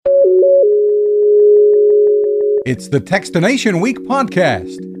It's the Techstination Week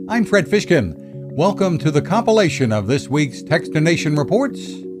podcast. I'm Fred Fishkin. Welcome to the compilation of this week's Techstination reports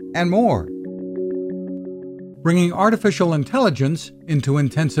and more. Bringing artificial intelligence into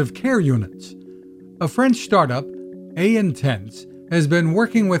intensive care units. A French startup, A-Intense, has been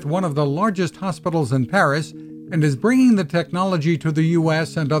working with one of the largest hospitals in Paris and is bringing the technology to the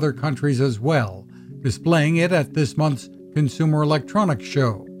U.S. and other countries as well, displaying it at this month's Consumer Electronics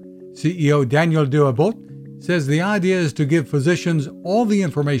Show. CEO Daniel Duhabot says the idea is to give physicians all the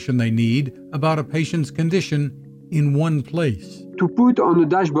information they need about a patient's condition in one place. To put on a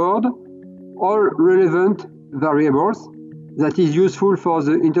dashboard all relevant variables that is useful for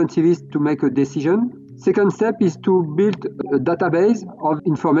the intensivist to make a decision. Second step is to build a database of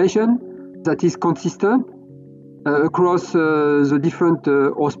information that is consistent across the different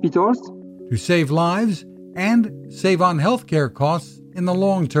hospitals. To save lives and save on healthcare costs in the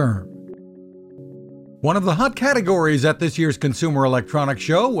long term. One of the hot categories at this year's Consumer Electronics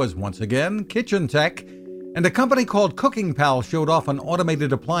Show was once again kitchen tech, and a company called Cooking Pal showed off an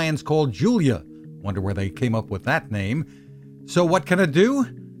automated appliance called Julia. Wonder where they came up with that name. So what can it do?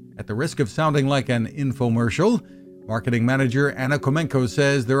 At the risk of sounding like an infomercial, marketing manager Anna Komenko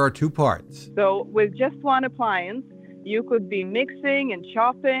says there are two parts. So with just one appliance, you could be mixing and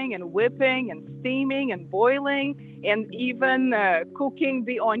chopping and whipping and steaming and boiling and even cooking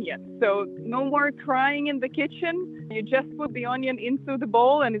the onion. So no more crying in the kitchen. You just put the onion into the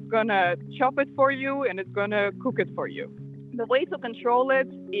bowl and it's going to chop it for you and it's going to cook it for you. The way to control it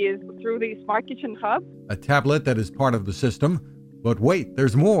is through the Smart Kitchen Hub. A tablet that is part of the system. But wait,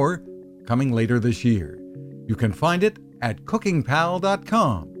 there's more coming later this year. You can find it at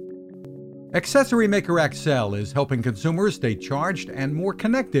cookingpal.com. Accessory maker Accel is helping consumers stay charged and more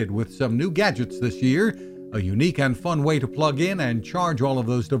connected with some new gadgets this year. A unique and fun way to plug in and charge all of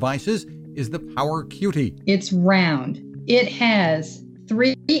those devices is the Power Cutie. It's round. It has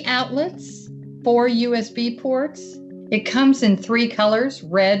 3 outlets, 4 USB ports. It comes in 3 colors,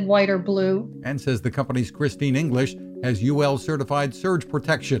 red, white, or blue. And says the company's Christine English has UL certified surge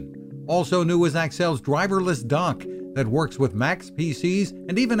protection. Also new is Accel's driverless dock that works with Macs, PCs,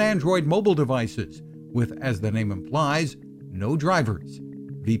 and even Android mobile devices, with, as the name implies, no drivers.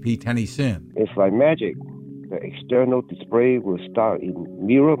 VP Tenny Sin. It's like magic. The external display will start in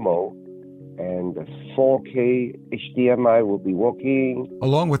mirror mode, and the 4K HDMI will be working.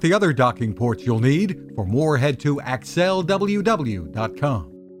 Along with the other docking ports you'll need. For more, head to accelww.com.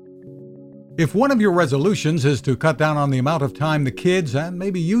 If one of your resolutions is to cut down on the amount of time the kids and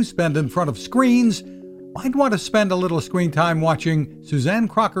maybe you spend in front of screens, might want to spend a little screen time watching Suzanne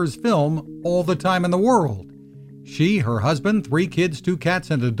Crocker's film, All the Time in the World. She, her husband, 3 kids, 2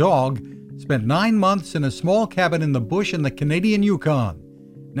 cats, and a dog spent 9 months in a small cabin in the bush in the Canadian Yukon.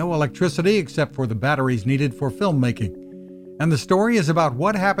 No electricity except for the batteries needed for filmmaking. And the story is about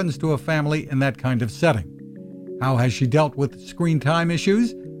what happens to a family in that kind of setting. How has she dealt with screen time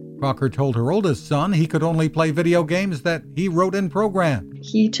issues? Crocker told her oldest son he could only play video games that he wrote and programmed.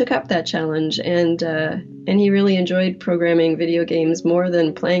 He took up that challenge and he really enjoyed programming video games more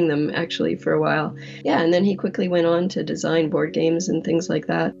than playing them actually for a while. Yeah, and then he quickly went on to design board games and things like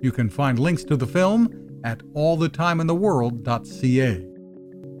that. You can find links to the film at allthetimeintheworld.ca.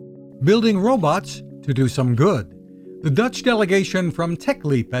 Building robots to do some good. The Dutch delegation from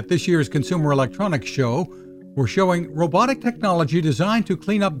TechLeap at this year's Consumer Electronics Show were showing robotic technology designed to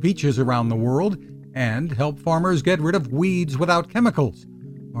clean up beaches around the world and help farmers get rid of weeds without chemicals.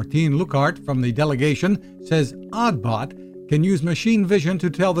 Martine Lucart from the delegation says Oddbot can use machine vision to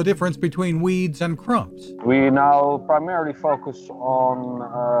tell the difference between weeds and crops. We now primarily focus on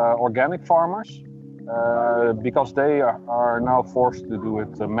organic farmers because they are now forced to do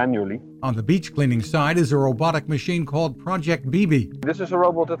it manually. On the beach cleaning side is a robotic machine called Project BB. This is a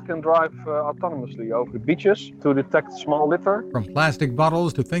robot that can drive autonomously over the beaches to detect small litter. From plastic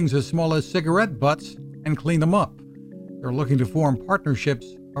bottles to things as small as cigarette butts and clean them up. They're looking to form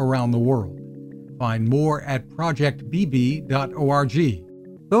partnerships around the world. Find more at projectbb.org.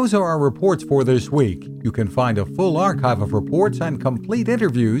 Those are our reports for this week. You can find a full archive of reports and complete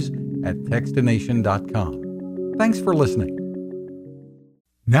interviews at techstination.com. Thanks for listening.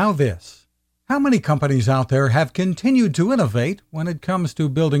 Now this. How many companies out there have continued to innovate when it comes to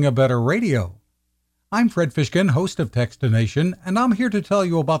building a better radio? I'm Fred Fishkin, host of Techstination, and I'm here to tell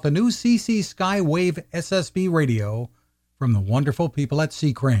you about the new CC Skywave SSB radio from the wonderful people at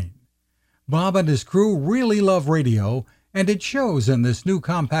C. Crane. Bob and his crew really love radio, and it shows in this new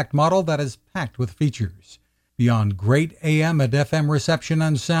compact model that is packed with features. Beyond great AM and FM reception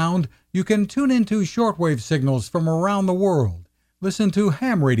and sound, you can tune into shortwave signals from around the world, Listen to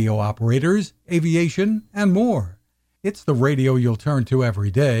ham radio operators, aviation, and more. It's the radio you'll turn to every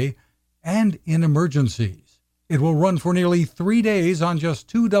day and in emergencies. It will run for nearly 3 days on just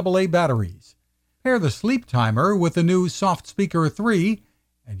 2 AA batteries. Pair the sleep timer with the new Soft Speaker 3,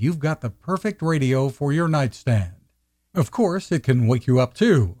 and you've got the perfect radio for your nightstand. Of course, it can wake you up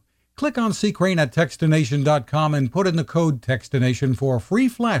too. Click on Seacrane at Techstination.com and put in the code Techstination for a free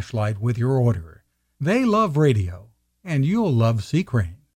flashlight with your order. They love radio, and you'll love Seacrane.